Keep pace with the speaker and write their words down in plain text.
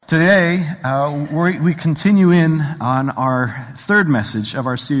Today, we continue in on our third message of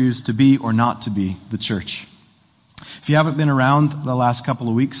our series, To Be or Not to Be the Church. If you haven't been around the last couple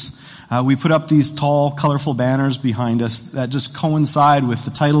of weeks, we put up these tall, colorful banners behind us that just coincide with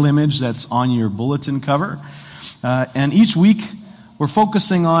the title image that's on your bulletin cover. And each week, we're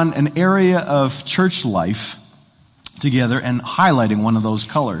focusing on an area of church life together and highlighting one of those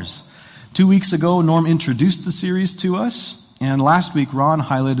colors. 2 weeks ago, Norm introduced the series to us. And last week, Ron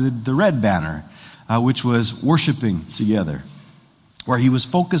highlighted the red banner, which was worshiping together, where he was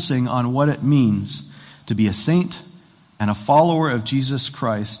focusing on what it means to be a saint and a follower of Jesus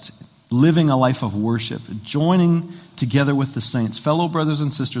Christ, living a life of worship, joining together with the saints, fellow brothers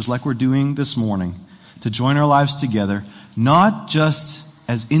and sisters, like we're doing this morning, to join our lives together, not just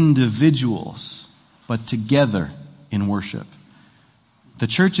as individuals, but together in worship. The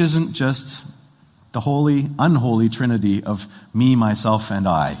church isn't just the holy, unholy trinity of me, myself, and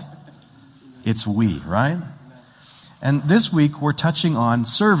I. It's we, right? And this week, we're touching on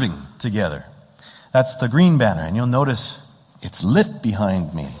serving together. That's the green banner, and you'll notice it's lit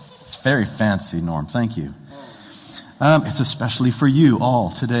behind me. It's very fancy, Norm. Thank you. It's especially for you all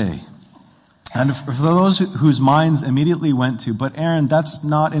today. And for those whose minds immediately went to, but Aaron, that's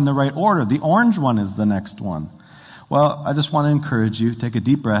not in the right order. The orange one is the next one. Well, I just want to encourage you, take a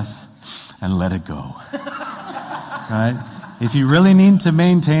deep breath and let it go. Right? If you really need to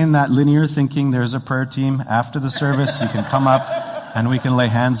maintain that linear thinking, there's a prayer team after the service. You can come up and we can lay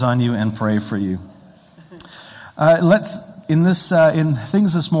hands on you and pray for you. In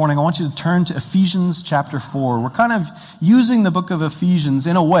things this morning, I want you to turn to Ephesians chapter 4. We're kind of using the book of Ephesians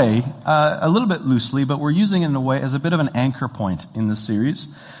in a way, a little bit loosely, but we're using it in a way as a bit of an anchor point in this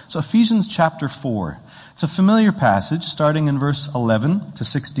series. So Ephesians chapter 4. It's a familiar passage starting in verse 11 to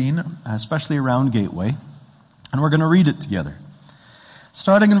 16, especially around Gateway. And we're going to read it together.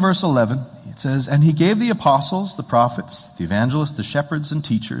 Starting in verse 11, it says, "And he gave the apostles, the prophets, the evangelists, the shepherds, and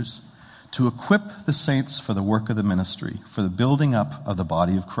teachers to equip the saints for the work of the ministry, for the building up of the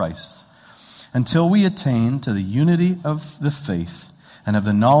body of Christ, until we attain to the unity of the faith and of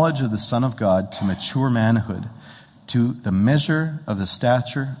the knowledge of the Son of God, to mature manhood, to the measure of the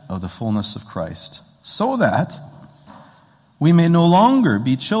stature of the fullness of Christ, so that we may no longer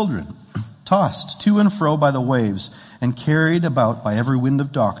be children, tossed to and fro by the waves and carried about by every wind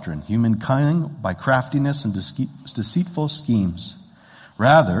of doctrine, human cunning by craftiness and deceitful schemes.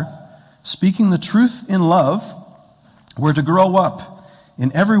 Rather, speaking the truth in love, we're to grow up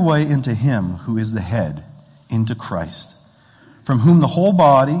in every way into Him who is the head, into Christ, from whom the whole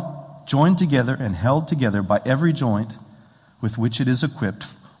body, joined together and held together by every joint with which it is equipped,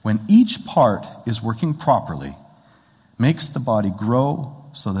 when each part is working properly, makes the body grow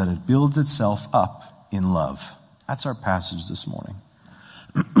so that it builds itself up in love." That's our passage this morning.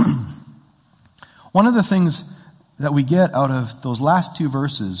 One of the things that we get out of those last two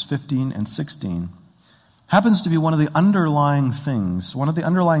verses, 15 and 16, happens to be one of the underlying things, one of the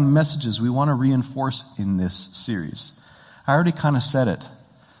underlying messages we want to reinforce in this series. I already kind of said it.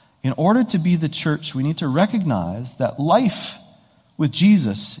 In order to be the church, we need to recognize that life with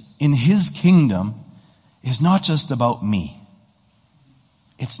Jesus in His kingdom is not just about me.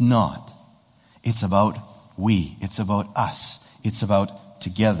 It's not. It's about we. It's about us. It's about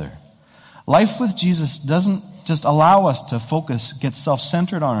together. Life with Jesus doesn't just allow us to focus, get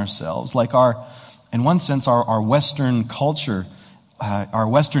self-centered on ourselves, like in one sense, our Western culture, our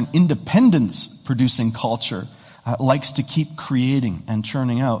Western independence-producing culture likes to keep creating and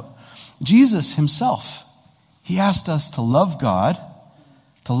churning out. Jesus Himself, He asked us to love God,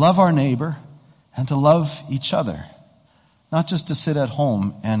 to love our neighbor, and to love each other. Not just to sit at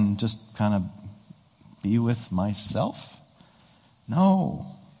home and just kind of be with myself. No.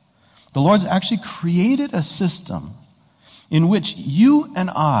 The Lord's actually created a system in which you and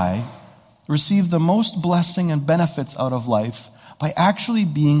I receive the most blessing and benefits out of life by actually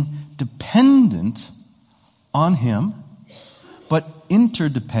being dependent on Him, but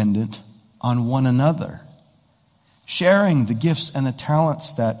interdependent on one another. Sharing the gifts and the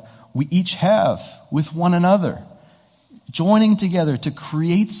talents that we each have with one another. Joining together to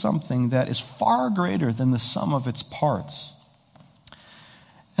create something that is far greater than the sum of its parts.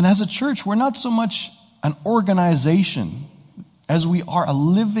 And as a church, we're not so much an organization as we are a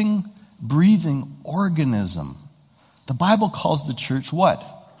living, breathing organism. The Bible calls the church what?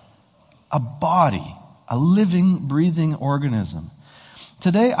 A body. A living, breathing organism.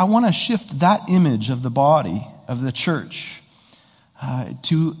 Today, I want to shift that image of the body of the church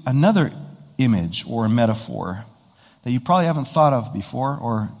to another image or a metaphor that you probably haven't thought of before,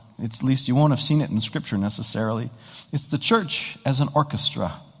 or at least you won't have seen it in Scripture necessarily. It's the church as an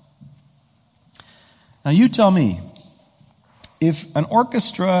orchestra. Now you tell me, if an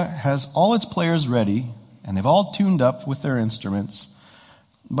orchestra has all its players ready, and they've all tuned up with their instruments,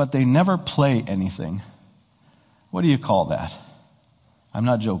 but they never play anything, what do you call that? I'm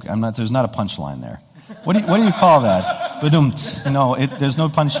not joking. There's not a punchline there. What do you call that? Badumts. No, there's no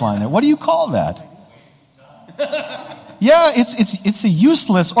punchline there. What do you call that? Yeah, it's a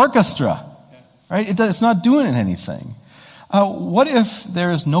useless orchestra, right? It's not doing anything. What if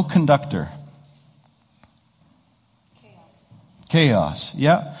there is no conductor? Chaos,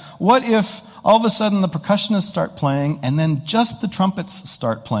 yeah. What if all of a sudden the percussionists start playing and then just the trumpets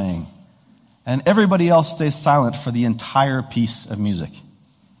start playing and everybody else stays silent for the entire piece of music?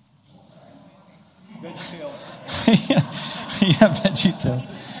 Yeah, VeggieTales.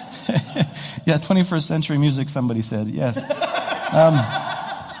 Yeah, 21st century music, somebody said, yes.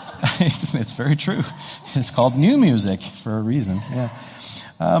 It's very true. It's called new music for a reason, yeah.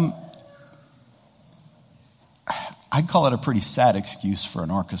 I'd call it a pretty sad excuse for an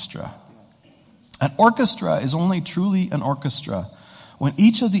orchestra. An orchestra is only truly an orchestra when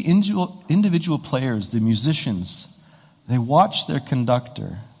each of the individual players, the musicians, they watch their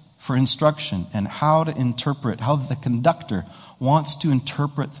conductor for instruction and how the conductor wants to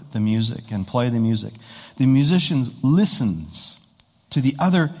interpret the music and play the music. The musician listens to the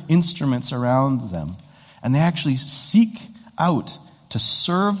other instruments around them, and they actually seek out to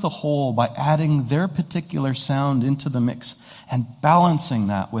serve the whole by adding their particular sound into the mix and balancing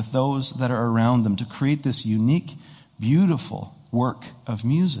that with those that are around them to create this unique, beautiful work of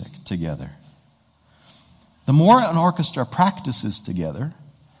music together. The more an orchestra practices together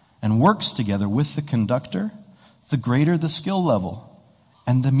and works together with the conductor, the greater the skill level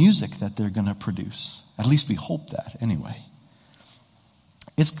and the music that they're going to produce. At least we hope that anyway.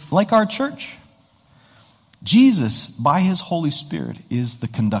 It's like our church. Jesus, by his Holy Spirit, is the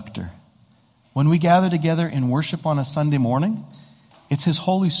conductor. When we gather together in worship on a Sunday morning, it's his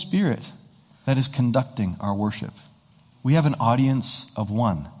Holy Spirit that is conducting our worship. We have an audience of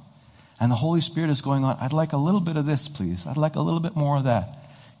one. And the Holy Spirit is going on, I'd like a little bit of this, please. I'd like a little bit more of that.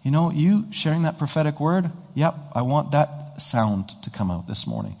 You know, you sharing that prophetic word, yep, I want that sound to come out this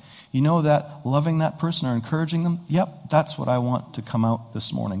morning. You know that loving that person or encouraging them, yep, that's what I want to come out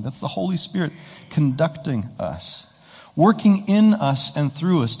this morning. That's the Holy Spirit conducting us, working in us and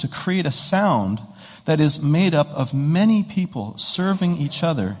through us to create a sound that is made up of many people serving each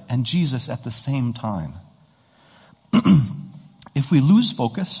other and Jesus at the same time. If we lose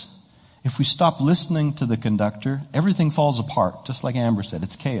focus, if we stop listening to the conductor, everything falls apart, just like Amber said,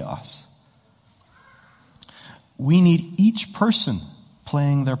 it's chaos. We need each person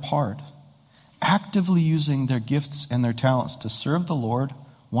playing their part, actively using their gifts and their talents to serve the Lord,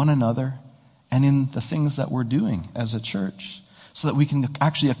 one another, and in the things that we're doing as a church, so that we can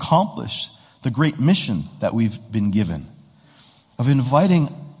actually accomplish the great mission that we've been given of inviting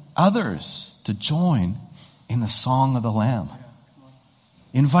others to join in the song of the Lamb,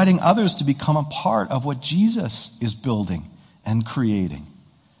 inviting others to become a part of what Jesus is building and creating.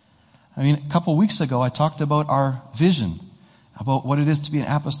 I mean, a couple weeks ago, I talked about our vision, about what it is to be an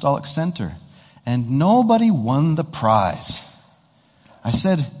apostolic center, and nobody won the prize. I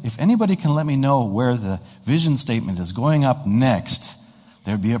said, if anybody can let me know where the vision statement is going up next,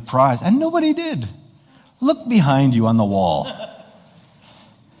 there'd be a prize. And nobody did. Look behind you on the wall.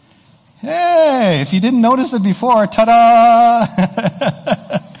 Hey, if you didn't notice it before, ta-da!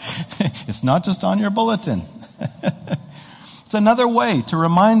 It's not just on your bulletin. It's another way to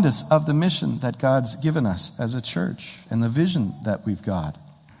remind us of the mission that God's given us as a church and the vision that we've got.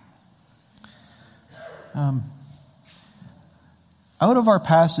 Out of our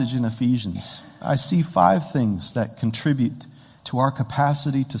passage in Ephesians, I see 5 things that contribute to our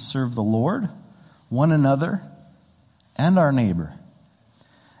capacity to serve the Lord, one another, and our neighbor.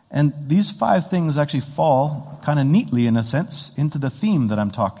 And these 5 things actually fall kind of neatly, in a sense, into the theme that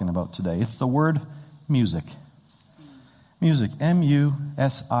I'm talking about today. It's the word music. Music,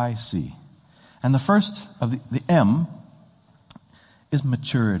 M-U-S-I-C. And the first of the M is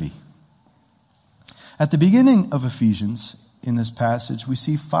maturity. At the beginning of Ephesians, in this passage, we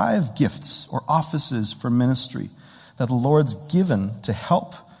see 5 gifts or offices for ministry that the Lord's given to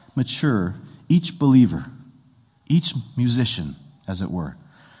help mature each believer, each musician, as it were.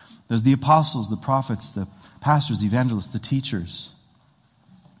 There's the apostles, the prophets, the pastors, the evangelists, the teachers.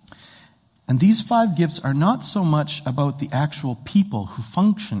 And these 5 gifts are not so much about the actual people who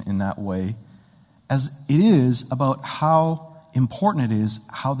function in that way as it is about how important it is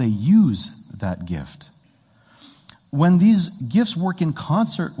how they use that gift. When these gifts work in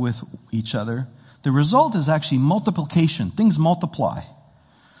concert with each other, the result is actually multiplication. Things multiply.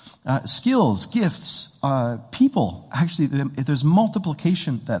 skills, gifts, people. Actually, there's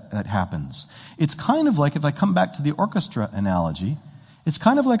multiplication that happens. It's kind of like, if I come back to the orchestra analogy, it's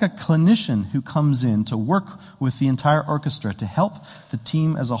kind of like a clinician who comes in to work with the entire orchestra to help the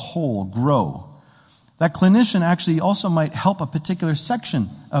team as a whole grow. That clinician actually also might help a particular section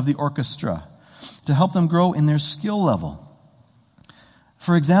of the orchestra to help them grow in their skill level.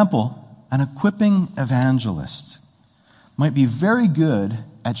 For example, an equipping evangelist might be very good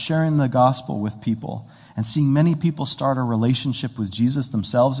at sharing the gospel with people and seeing many people start a relationship with Jesus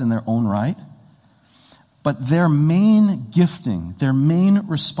themselves in their own right. But their main gifting, their main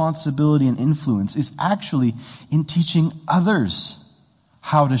responsibility and influence is actually in teaching others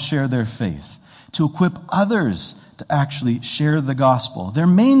how to share their faith, to equip others to actually share the gospel. Their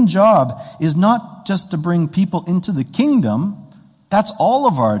main job is not just to bring people into the kingdom. That's all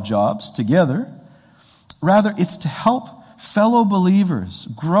of our jobs together. Rather, it's to help fellow believers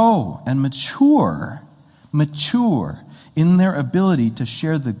grow and mature in their ability to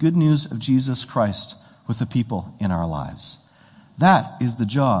share the good news of Jesus Christ with the people in our lives. That is the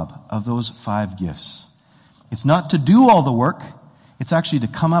job of those 5 gifts. It's not to do all the work. It's actually to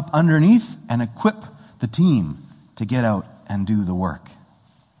come up underneath and equip the team to get out and do the work.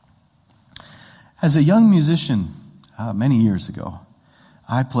 As a young musician, many years ago,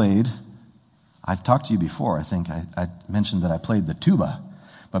 I've talked to you before, I think I mentioned that I played the tuba.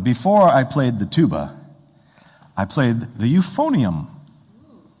 But before I played the tuba, I played the euphonium.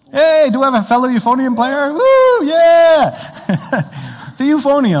 Hey, do I have a fellow euphonium player? Woo, yeah! The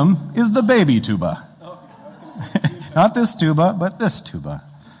euphonium is the baby tuba. Not this tuba, but this tuba.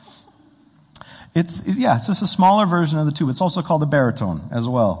 It's just a smaller version of the tuba. It's also called the baritone as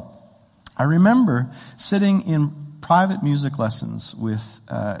well. I remember sitting in private music lessons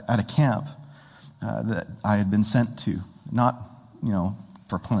at a camp that I had been sent to, not,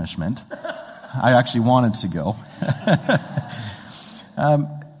 for punishment. I actually wanted to go.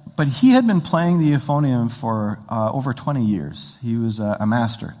 But he had been playing the euphonium for over 20 years. He was a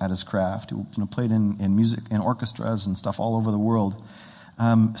master at his craft. He played in music, in orchestras and stuff all over the world.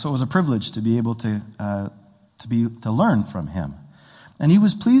 So it was a privilege to be able to learn from him. And he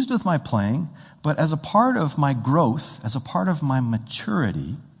was pleased with my playing, but as a part of my growth, as a part of my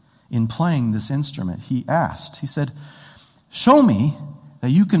maturity in playing this instrument, he said, show me that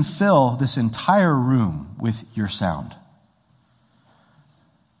you can fill this entire room with your sound.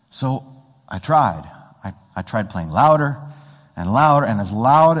 So I tried. I tried playing louder and louder and as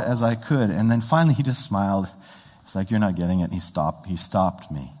loud as I could. And then finally he just smiled. It's like, you're not getting it. And he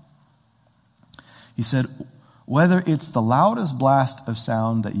stopped me. He said, whether it's the loudest blast of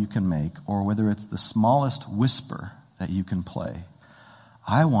sound that you can make or whether it's the smallest whisper that you can play,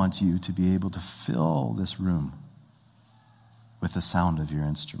 I want you to be able to fill this room with the sound of your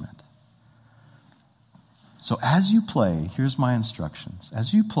instrument. So as you play, here's my instructions.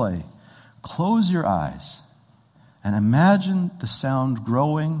 As you play, close your eyes and imagine the sound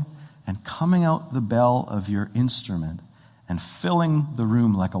growing and coming out the bell of your instrument and filling the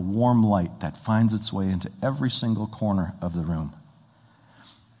room like a warm light that finds its way into every single corner of the room.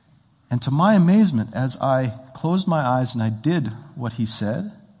 And to my amazement, as I closed my eyes and I did what he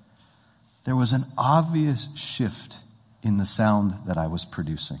said, there was an obvious shift in the sound that I was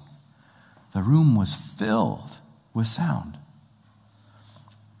producing. The room was filled with sound.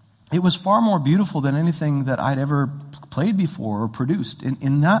 It was far more beautiful than anything that I'd ever played before or produced.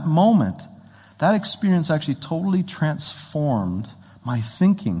 In that moment, that experience actually totally transformed my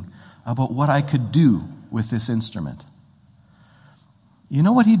thinking about what I could do with this instrument. You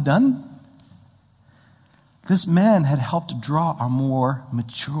know what he'd done? This man had helped draw a more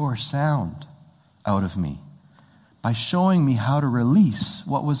mature sound out of me by showing me how to release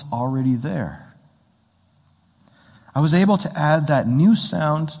what was already there. I was able to add that new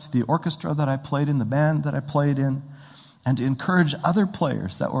sound to the orchestra that I played in, the band that I played in, and to encourage other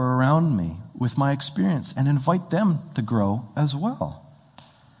players that were around me with my experience and invite them to grow as well.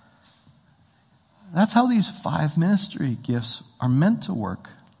 That's how these 5 ministry gifts are meant to work,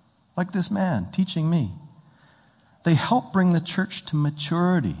 like this man teaching me. They help bring the church to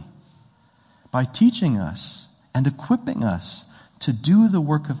maturity by teaching us and equipping us to do the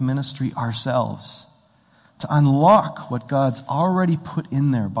work of ministry ourselves, to unlock what God's already put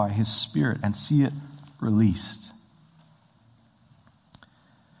in there by his Spirit and see it released.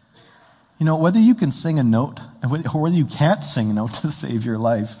 Whether you can sing a note or whether you can't sing a note to save your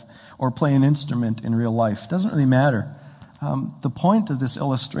life or play an instrument in real life, doesn't really matter. The point of this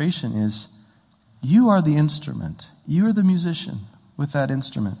illustration is you are the instrument. You are the musician with that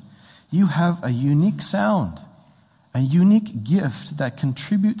instrument. You have a unique sound. a unique gift that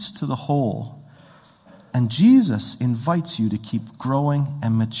contributes to the whole. And Jesus invites you to keep growing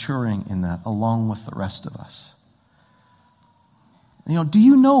and maturing in that along with the rest of us. Do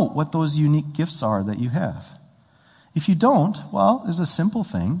you know what those unique gifts are that you have? If you don't, well, there's a simple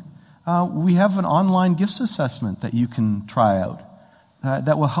thing. We have an online gifts assessment that you can try out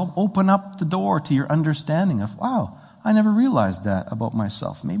that will help open up the door to your understanding of, wow, I never realized that about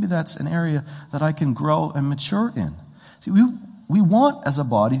myself. Maybe that's an area that I can grow and mature in. See, we want as a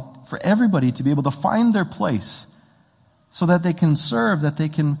body for everybody to be able to find their place so that they can serve, that they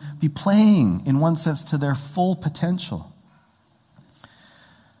can be playing, in one sense, to their full potential.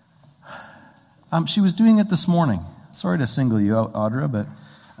 She was doing it this morning. Sorry to single you out, Audra, but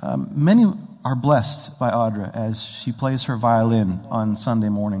many are blessed by Audra as she plays her violin on Sunday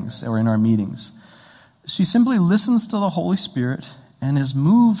mornings or in our meetings. She simply listens to the Holy Spirit and is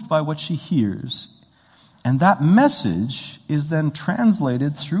moved by what she hears. And that message is then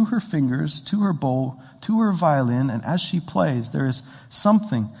translated through her fingers to her bow, to her violin, and as she plays, there is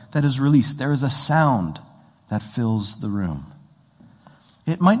something that is released. There is a sound that fills the room.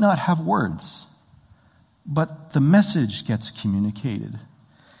 It might not have words, but the message gets communicated.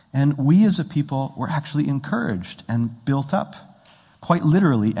 And we as a people were actually encouraged and built up, quite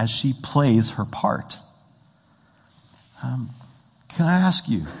literally, as she plays her part. Can I ask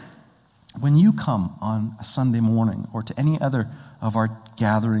you, when you come on a Sunday morning or to any other of our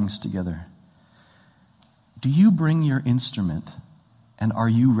gatherings together, do you bring your instrument and are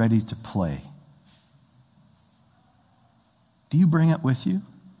you ready to play? Do you bring it with you?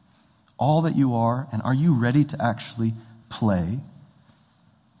 All that you are, and are you ready to actually play?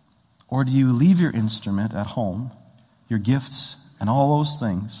 Or do you leave your instrument at home, your gifts and all those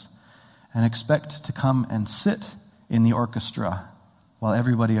things, and expect to come and sit in the orchestra while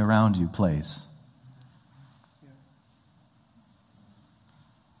everybody around you plays?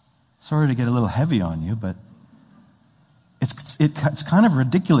 Sorry to get a little heavy on you, but it's kind of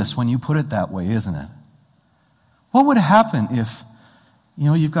ridiculous when you put it that way, isn't it? What would happen if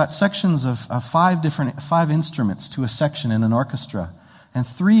you've got sections of five instruments to a section in an orchestra, and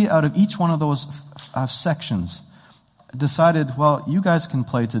 3 out of each one of those sections decided, well, you guys can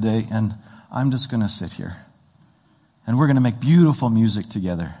play today, and I'm just going to sit here. And we're going to make beautiful music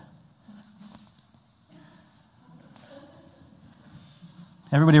together.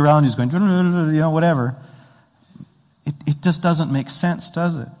 Everybody around you is going, whatever. It just doesn't make sense,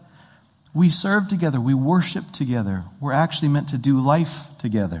 does it? We serve together. We worship together. We're actually meant to do life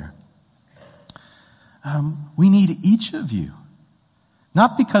together. We need each of you.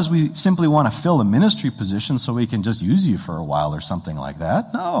 Not because we simply want to fill a ministry position so we can just use you for a while or something like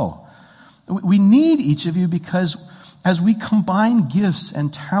that. No. We need each of you because as we combine gifts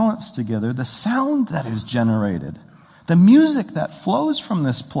and talents together, the sound that is generated, the music that flows from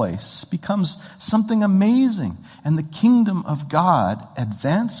this place becomes something amazing, and the kingdom of God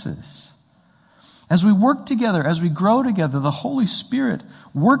advances. As we work together, as we grow together, the Holy Spirit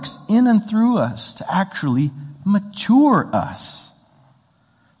works in and through us to actually mature us.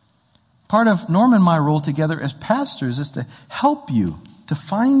 Part of Norm and my role together as pastors is to help you to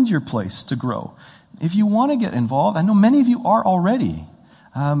find your place to grow. If you want to get involved, I know many of you are already.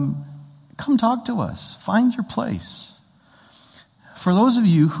 Come talk to us. Find your place. For those of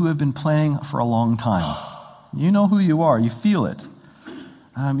you who have been playing for a long time, you know who you are. You feel it.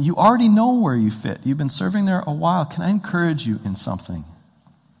 You already know where you fit. You've been serving there a while. Can I encourage you in something?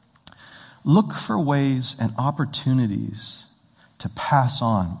 Look for ways and opportunities to pass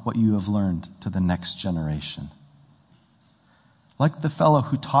on what you have learned to the next generation. Like the fellow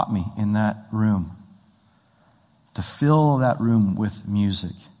who taught me in that room, to fill that room with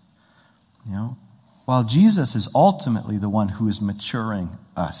music. While Jesus is ultimately the one who is maturing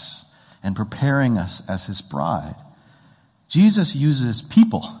us and preparing us as his bride, Jesus uses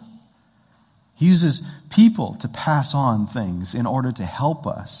people. He uses people to pass on things in order to help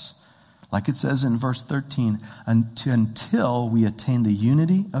us. Like it says in verse 13, until we attain the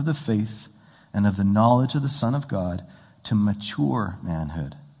unity of the faith and of the knowledge of the Son of God, to mature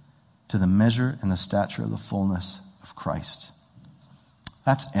manhood, to the measure and the stature of the fullness of Christ.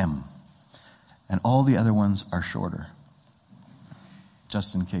 That's M. And all the other ones are shorter.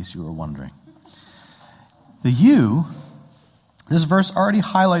 Just in case you were wondering. The U, this verse already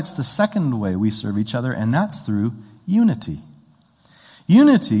highlights the second way we serve each other, and that's through unity.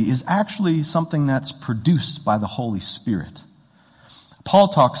 Unity is actually something that's produced by the Holy Spirit. Paul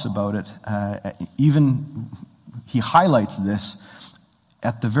talks about it, he highlights this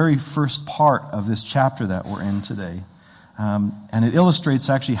at the very first part of this chapter that we're in today. And it illustrates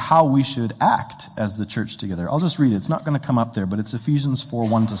actually how we should act as the church together. I'll just read it. It's not going to come up there, but it's Ephesians 4,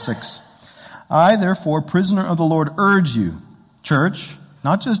 1-6. I, therefore, prisoner of the Lord, urge you, church,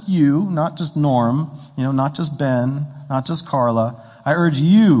 not just you, not just Norm, not just Ben, not just Carla. I urge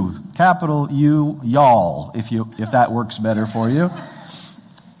you, capital U, y'all, if that works better for you.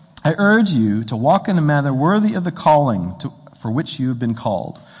 I urge you to walk in a manner worthy of the calling for which you have been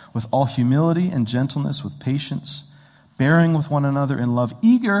called, with all humility and gentleness, with patience, bearing with one another in love,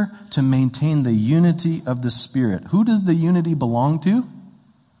 eager to maintain the unity of the Spirit. Who does the unity belong to?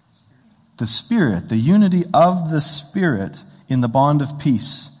 The Spirit, the unity of the Spirit in the bond of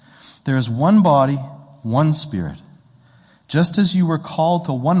peace. There is one body, one Spirit. Just as you were called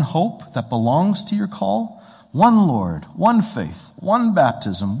to one hope that belongs to your call, one Lord, one faith, one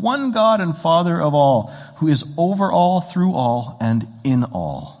baptism, one God and Father of all, who is over all, through all, and in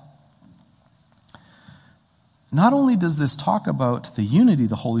all. Not only does this talk about the unity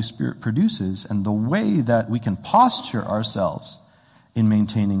the Holy Spirit produces and the way that we can posture ourselves in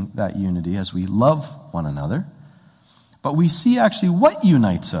maintaining that unity as we love one another, but we see actually what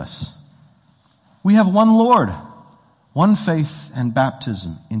unites us. We have one Lord, one faith and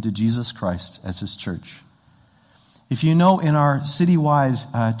baptism into Jesus Christ as his church. If you know, in our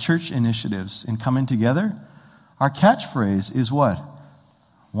citywide church initiatives in coming together, our catchphrase is what?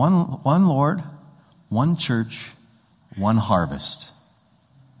 One Lord, one church, one harvest.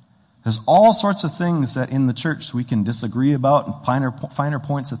 There's all sorts of things that in the church we can disagree about, and finer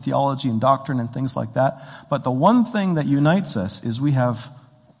points of theology and doctrine and things like that. But the one thing that unites us is we have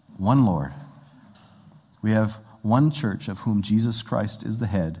one Lord. We have one church of whom Jesus Christ is the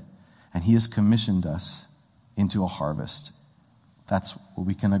head, and he has commissioned us into a harvest. That's what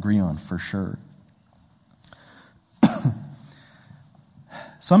we can agree on for sure.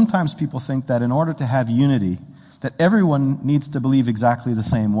 Sometimes people think that in order to have unity, that everyone needs to believe exactly the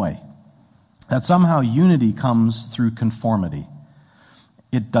same way. That somehow unity comes through conformity.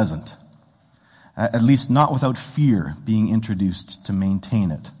 It doesn't. At least not without fear being introduced to maintain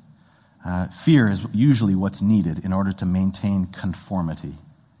it. Fear is usually what's needed in order to maintain conformity.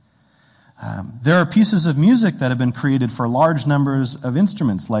 There are pieces of music that have been created for large numbers of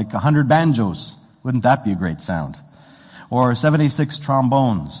instruments, like 100 banjos. Wouldn't that be a great sound? Or 76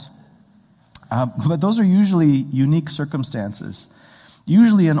 trombones. But those are usually unique circumstances.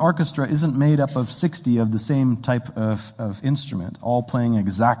 Usually an orchestra isn't made up of 60 of the same type of instrument, all playing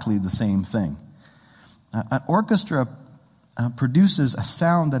exactly the same thing. An orchestra produces a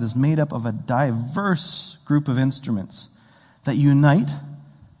sound that is made up of a diverse group of instruments that unite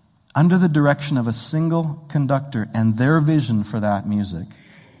under the direction of a single conductor and their vision for that music.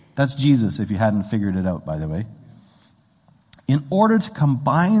 That's Jesus, if you hadn't figured it out, by the way. In order to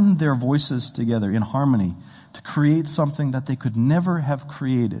combine their voices together in harmony to create something that they could never have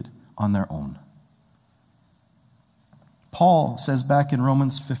created on their own. Paul says back in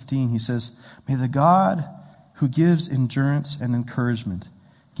Romans 15, he says, "May the God who gives endurance and encouragement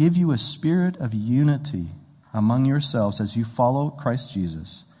give you a spirit of unity among yourselves as you follow Christ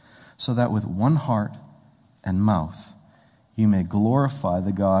Jesus, so that with one heart and mouth you may glorify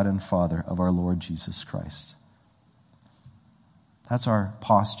the God and Father of our Lord Jesus Christ." That's our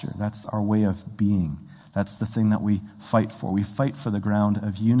posture. That's our way of being. That's the thing that we fight for. We fight for the ground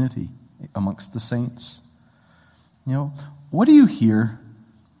of unity amongst the saints. What do you hear?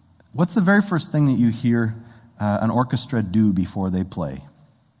 What's the very first thing that you hear an orchestra do before they play?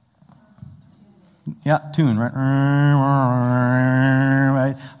 Yeah, tune, right?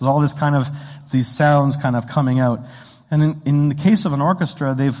 Right? There's all these sounds kind of coming out. And in the case of an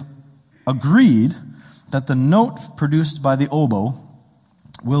orchestra, they've agreed that the note produced by the oboe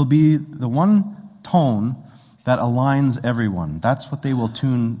will be the one tone that aligns everyone. That's what they will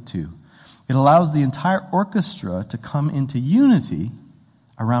tune to. It allows the entire orchestra to come into unity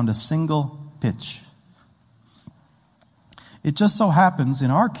around a single pitch. It just so happens, in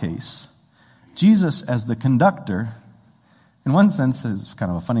our case, Jesus as the conductor, in one sense is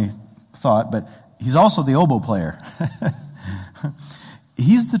kind of a funny thought, but he's also the oboe player.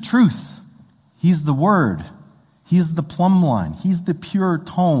 He's the truth. He's the word. He's the plumb line. He's the pure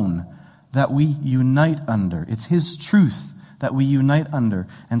tone that we unite under. It's his truth that we unite under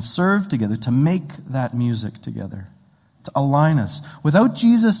and serve together to make that music together, to align us. Without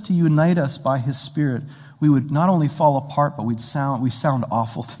Jesus to unite us by his Spirit, we would not only fall apart, but we sound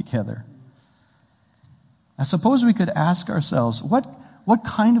awful together. I suppose we could ask ourselves, what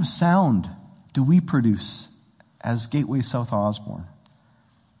kind of sound do we produce as Gateway South Osborne?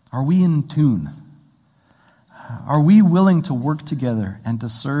 Are we in tune? Are we willing to work together and to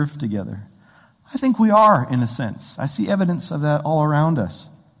serve together? I think we are, in a sense. I see evidence of that all around us.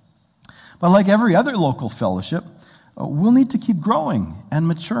 But like every other local fellowship, we'll need to keep growing and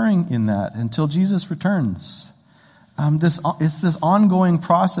maturing in that until Jesus returns. It's this ongoing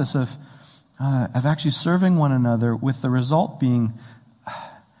process of actually serving one another, with the result being,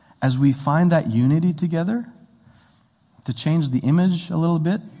 as we find that unity together, to change the image a little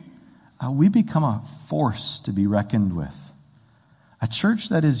bit, we become a force to be reckoned with. A church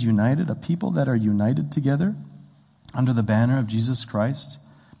that is united, a people that are united together under the banner of Jesus Christ,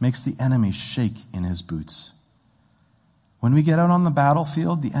 makes the enemy shake in his boots. When we get out on the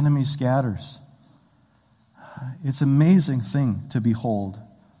battlefield, the enemy scatters. It's an amazing thing to behold.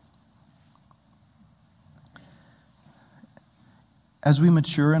 As we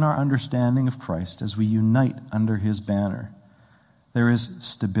mature in our understanding of Christ, as we unite under his banner, there is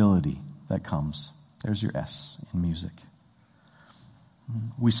stability that comes. There's your S in music.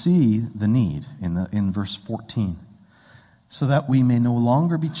 We see the need in verse 14. So that we may no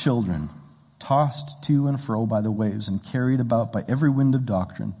longer be children, tossed to and fro by the waves and carried about by every wind of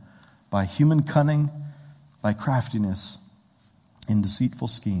doctrine, by human cunning, by craftiness, in deceitful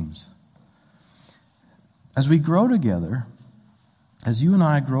schemes. As we grow together, as you and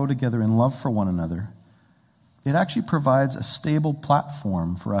I grow together in love for one another, it actually provides a stable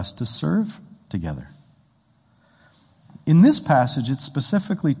platform for us to serve together. In this passage, it's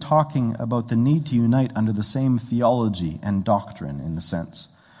specifically talking about the need to unite under the same theology and doctrine, in a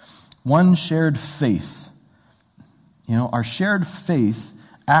sense. One shared faith. Our shared faith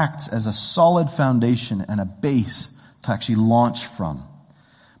acts as a solid foundation and a base to actually launch from.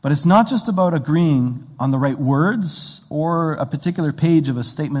 But it's not just about agreeing on the right words or a particular page of a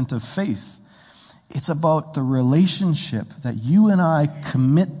statement of faith. It's about the relationship that you and I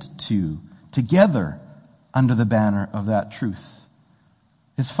commit to together under the banner of that truth.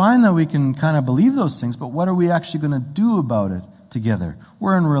 It's fine that we can kind of believe those things, but what are we actually going to do about it together?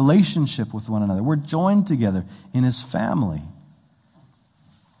 We're in relationship with one another. We're joined together in his family.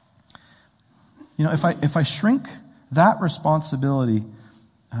 If I shrink that responsibility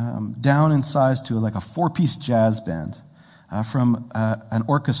down in size to like a 4-piece jazz band from an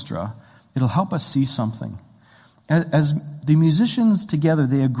orchestra, it'll help us see something. As the musicians together,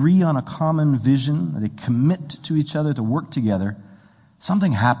 they agree on a common vision, they commit to each other to work together,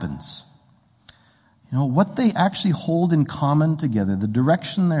 something happens. What they actually hold in common together, the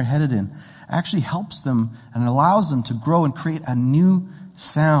direction they're headed in, actually helps them and allows them to grow and create a new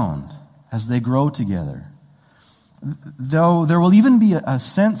sound as they grow together. Though there will even be a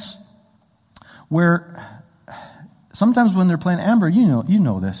sense where sometimes when they're playing Amber, you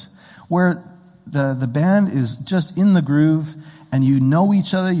know this, where the band is just in the groove and you know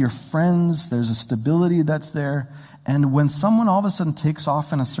each other, you're friends, there's a stability that's there. And when someone all of a sudden takes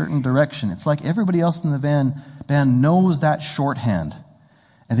off in a certain direction, it's like everybody else in the band knows that shorthand.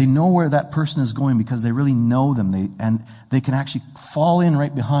 And they know where that person is going because they really know them. They can actually fall in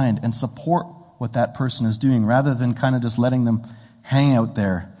right behind and support what that person is doing rather than kind of just letting them hang out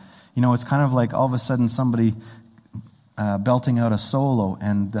there. It's kind of like all of a sudden somebody belting out a solo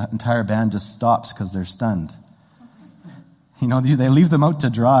and the entire band just stops because they're stunned. They leave them out to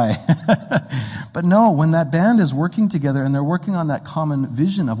dry. But no, when that band is working together and they're working on that common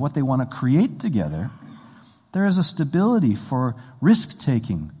vision of what they want to create together, there is a stability for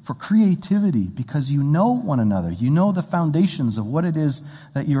risk-taking, for creativity, because you know one another. You know the foundations of what it is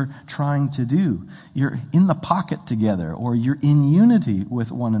that you're trying to do. You're in the pocket together, or you're in unity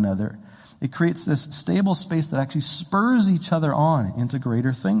with one another. It creates this stable space that actually spurs each other on into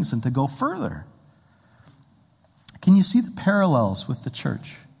greater things and to go further. Can you see the parallels with the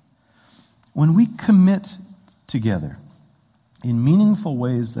church? When we commit together in meaningful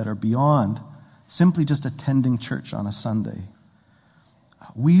ways that are beyond simply just attending church on a Sunday,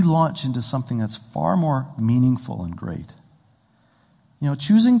 we launch into something that's far more meaningful and great.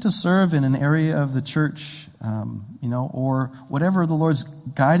 Choosing to serve in an area of the church, or whatever the Lord's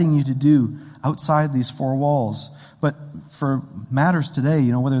guiding you to do outside these four walls. But for matters today,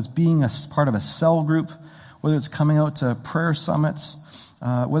 whether it's being a part of a cell group, whether it's coming out to prayer summits,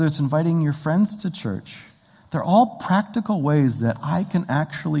 whether it's inviting your friends to church, they're all practical ways that I can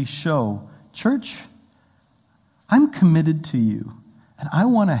actually show, church, I'm committed to you, and I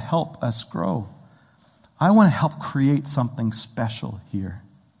want to help us grow. I want to help create something special here.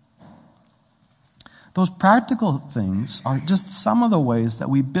 Those practical things are just some of the ways that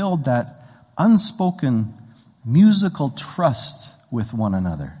we build that unspoken musical trust with one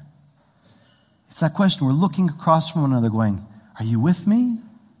another. It's that question, we're looking across from one another going, are you with me?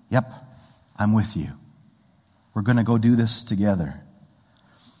 Yep, I'm with you. We're going to go do this together.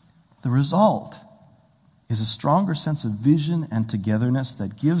 The result is a stronger sense of vision and togetherness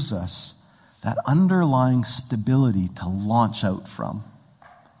that gives us that underlying stability to launch out from.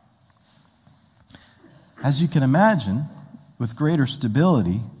 As you can imagine, with greater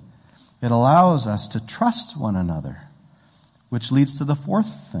stability, it allows us to trust one another, which leads to the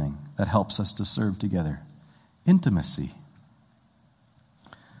fourth thing that helps us to serve together: intimacy.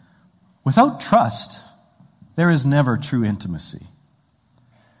 Without trust, there is never true intimacy.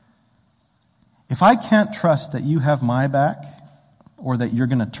 If I can't trust that you have my back or that you're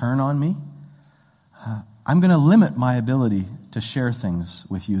going to turn on me, I'm going to limit my ability to share things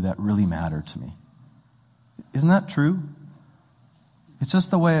with you that really matter to me. Isn't that true? It's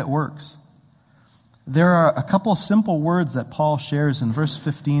just the way it works. There are a couple simple words that Paul shares in verse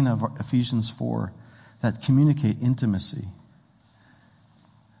 15 of Ephesians 4 that communicate intimacy.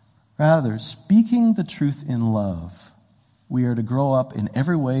 Rather, speaking the truth in love, we are to grow up in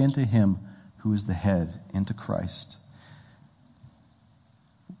every way into Him who is the head, into Christ.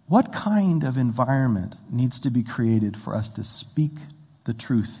 What kind of environment needs to be created for us to speak the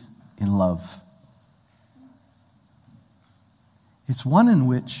truth in love? It's one in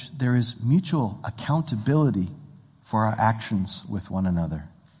which there is mutual accountability for our actions with one another.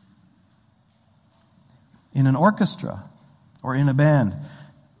 In an orchestra or in a band,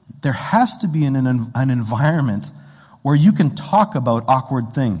 there has to be an environment where you can talk about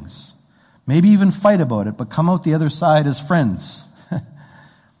awkward things, maybe even fight about it, but come out the other side as friends.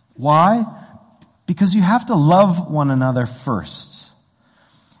 Why? Because you have to love one another first.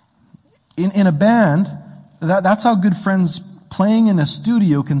 In a band, that's how good friends playing in a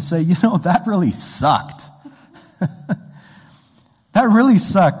studio can say, that really sucked. That really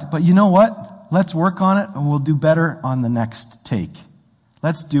sucked, but you know what? Let's work on it and we'll do better on the next take.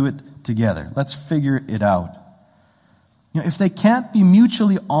 Let's do it together. Let's figure it out. If they can't be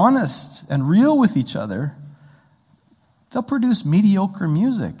mutually honest and real with each other, they'll produce mediocre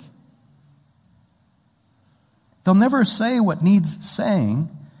music. They'll never say what needs saying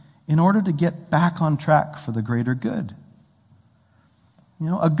in order to get back on track for the greater good.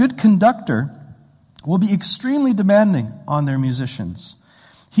 A good conductor will be extremely demanding on their musicians.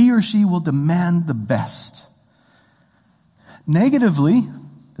 He or she will demand the best. Negatively,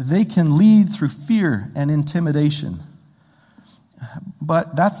 they can lead through fear and intimidation.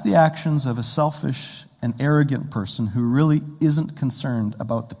 But that's the actions of a selfish and arrogant person who really isn't concerned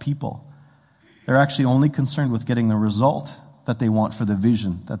about the people. They're actually only concerned with getting the result that they want for the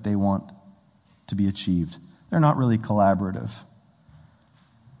vision that they want to be achieved. They're not really collaborative.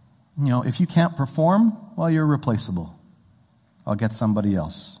 If you can't perform, well, you're replaceable. I'll get somebody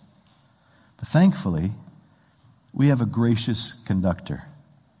else. But thankfully, we have a gracious conductor.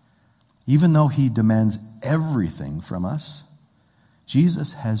 Even though he demands everything from us,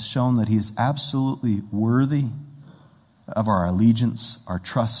 Jesus has shown that he is absolutely worthy of our allegiance, our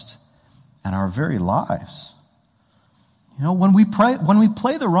trust, and our very lives. When we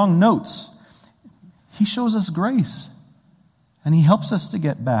play the wrong notes, he shows us grace. And he helps us to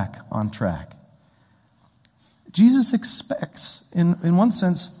get back on track. Jesus expects, in one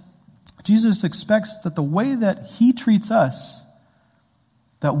sense, Jesus expects that the way that he treats us,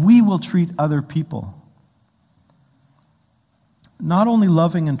 that we will treat other people. Not only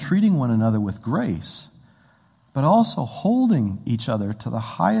loving and treating one another with grace, but also holding each other to the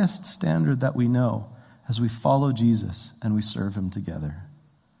highest standard that we know as we follow Jesus and we serve him together.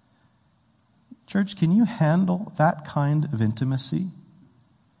 Church, can you handle that kind of intimacy?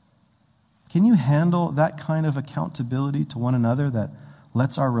 Can you handle that kind of accountability to one another that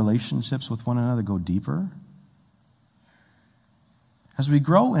lets our relationships with one another go deeper? As we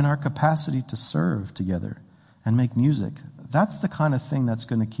grow in our capacity to serve together and make music, that's the kind of thing that's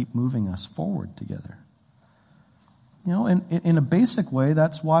going to keep moving us forward together. In a basic way,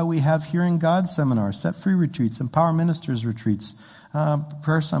 that's why we have Hearing God seminars, Set Free retreats, Empower Ministers retreats,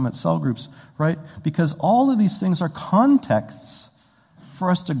 prayer summits, cell groups, right? Because all of these things are contexts for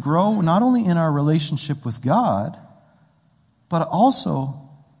us to grow not only in our relationship with God, but also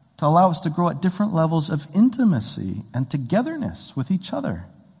to allow us to grow at different levels of intimacy and togetherness with each other.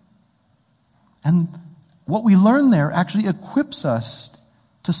 And what we learn there actually equips us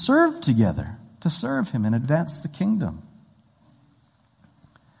to serve together, to serve him and advance the kingdom.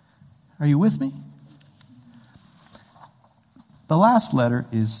 Are you with me? The last letter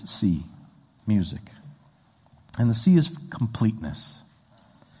is C, music. And the C is completeness.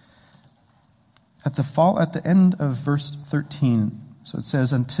 At the end of verse 13, so it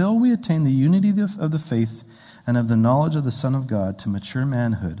says, until we attain the unity of the faith and of the knowledge of the Son of God to mature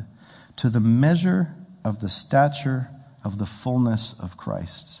manhood, to the measure of the stature of the fullness of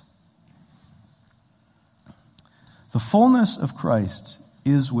Christ. The fullness of Christ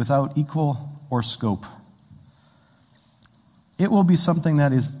is without equal or scope. It will be something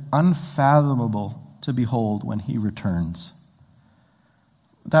that is unfathomable to behold when he returns.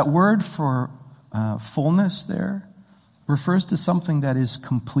 That word for fullness there refers to something that is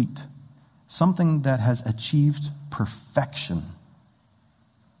complete, something that has achieved perfection.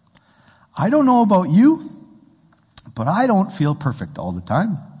 I don't know about you, but I don't feel perfect all the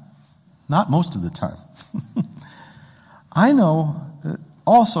time. Not most of the time. I know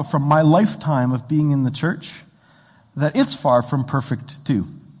also from my lifetime of being in the church that it's far from perfect too.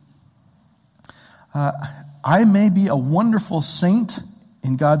 I may be a wonderful saint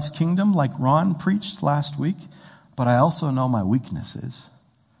in God's kingdom like Ron preached last week, but I also know my weaknesses.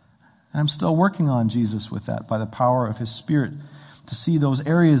 And I'm still working on Jesus with that by the power of his Spirit to see those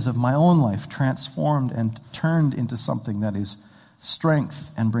areas of my own life transformed and turned into something that is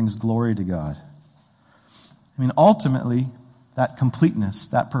strength and brings glory to God. I mean, ultimately, that completeness,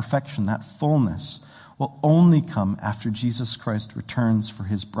 that perfection, that fullness will only come after Jesus Christ returns for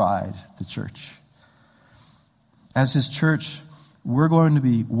his bride, the church. As his church, we're going to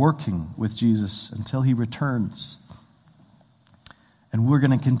be working with Jesus until he returns. And we're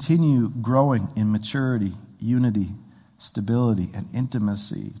going to continue growing in maturity, unity, stability, and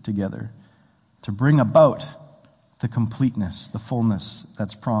intimacy together to bring about the completeness, the fullness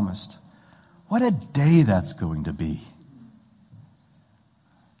that's promised. What a day that's going to be.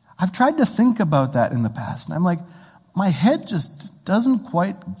 I've tried to think about that in the past, and I'm like, my head just doesn't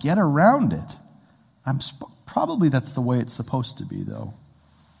quite get around it. Probably that's the way it's supposed to be, though.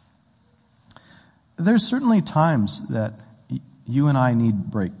 There's certainly times that you and I need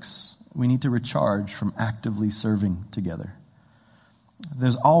breaks. We need to recharge from actively serving together.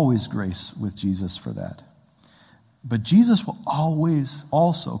 There's always grace with Jesus for that. But Jesus will always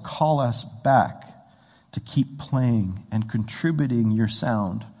also call us back to keep playing and contributing your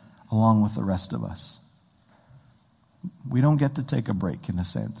sound along with the rest of us. We don't get to take a break, in a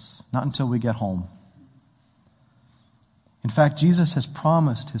sense, not until we get home. In fact, Jesus has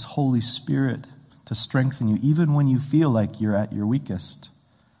promised his Holy Spirit to strengthen you even when you feel like you're at your weakest.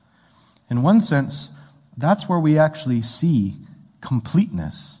 In one sense, that's where we actually see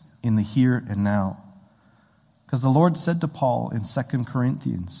completeness in the here and now. Because the Lord said to Paul in 2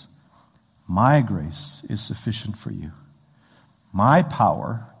 Corinthians, "My grace is sufficient for you. My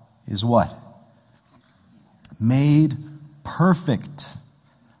power is" what? Made perfect,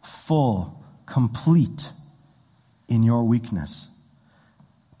 full, complete in your weakness.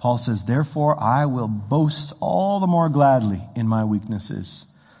 Paul says, "Therefore I will boast all the more gladly in my weaknesses,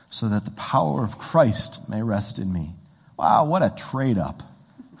 so that the power of Christ may rest in me." Wow, what a trade-up.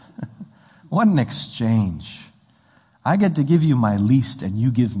 What an exchange. I get to give you my least and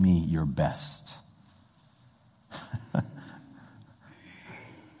you give me your best.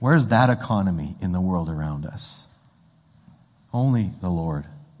 Where's that economy in the world around us? Only the Lord.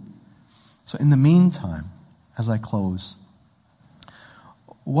 So in the meantime, as I close,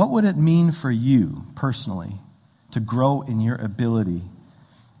 what would it mean for you personally to grow in your ability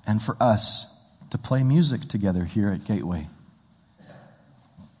and for us to play music together here at Gateway?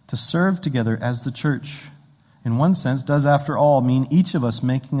 To serve together as the church, in one sense, does after all mean each of us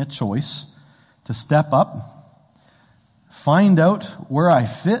making a choice to step up, find out where I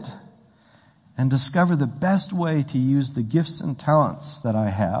fit, and discover the best way to use the gifts and talents that I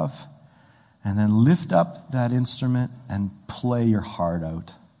have, and then lift up that instrument and play your heart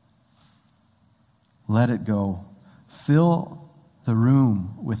out. Let it go. Fill the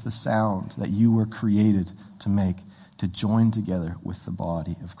room with the sound that you were created to make, to join together with the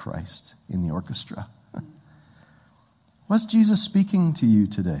body of Christ in the orchestra. What's Jesus speaking to you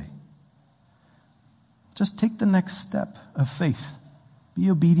today? Just take the next step of faith.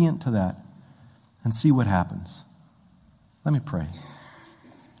 Be obedient to that and see what happens. Let me pray.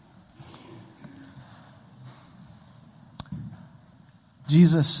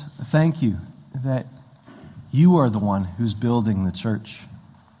 Jesus, thank you that you are the one who's building the church.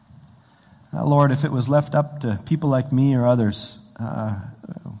 Lord, if it was left up to people like me or others,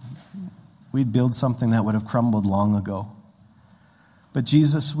 we'd build something that would have crumbled long ago. But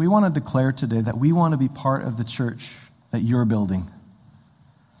Jesus, we want to declare today that we want to be part of the church that you're building.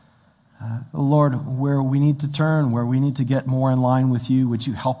 Lord, where we need to turn, where we need to get more in line with you, would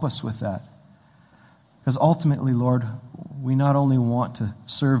you help us with that? Because ultimately, Lord, we not only want to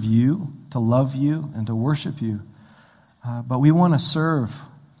serve you, to love you, and to worship you, but we want to serve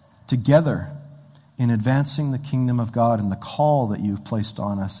together in advancing the kingdom of God and the call that you've placed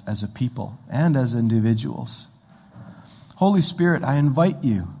on us as a people and as individuals. Holy Spirit, I invite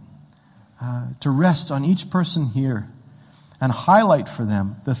you to rest on each person here and highlight for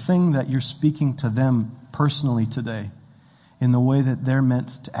them the thing that you're speaking to them personally today in the way that they're meant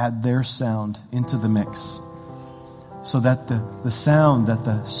to add their sound into the mix, so that the sound, that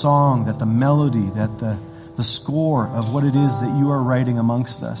the song, that the melody, that the score of what it is that you are writing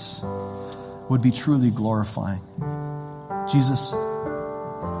amongst us would be truly glorifying. Jesus,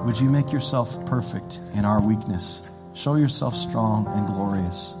 would you make yourself perfect in our weakness? Show yourself strong and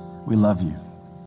glorious. We love you.